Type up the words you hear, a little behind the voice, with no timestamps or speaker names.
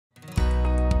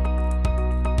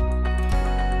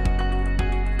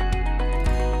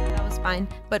fine.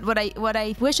 But what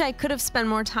I wish I could have spent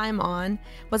more time on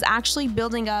was actually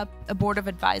building up a board of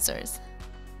advisors.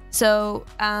 So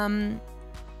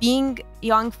being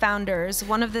young founders,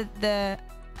 one of the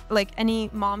like any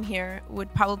mom here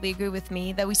would probably agree with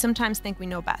me that we sometimes think we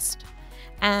know best.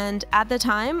 And at the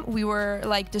time we were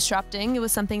like disrupting. It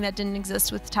was something that didn't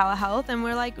exist with telehealth. And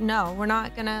we're like, no, we're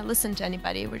not gonna listen to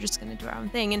anybody. We're just gonna do our own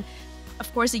thing. And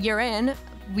of course, a year in,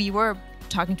 we were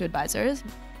talking to advisors.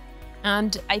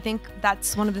 And I think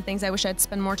that's one of the things I wish I'd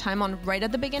spend more time on right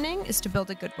at the beginning, is to build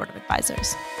a good board of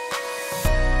advisors.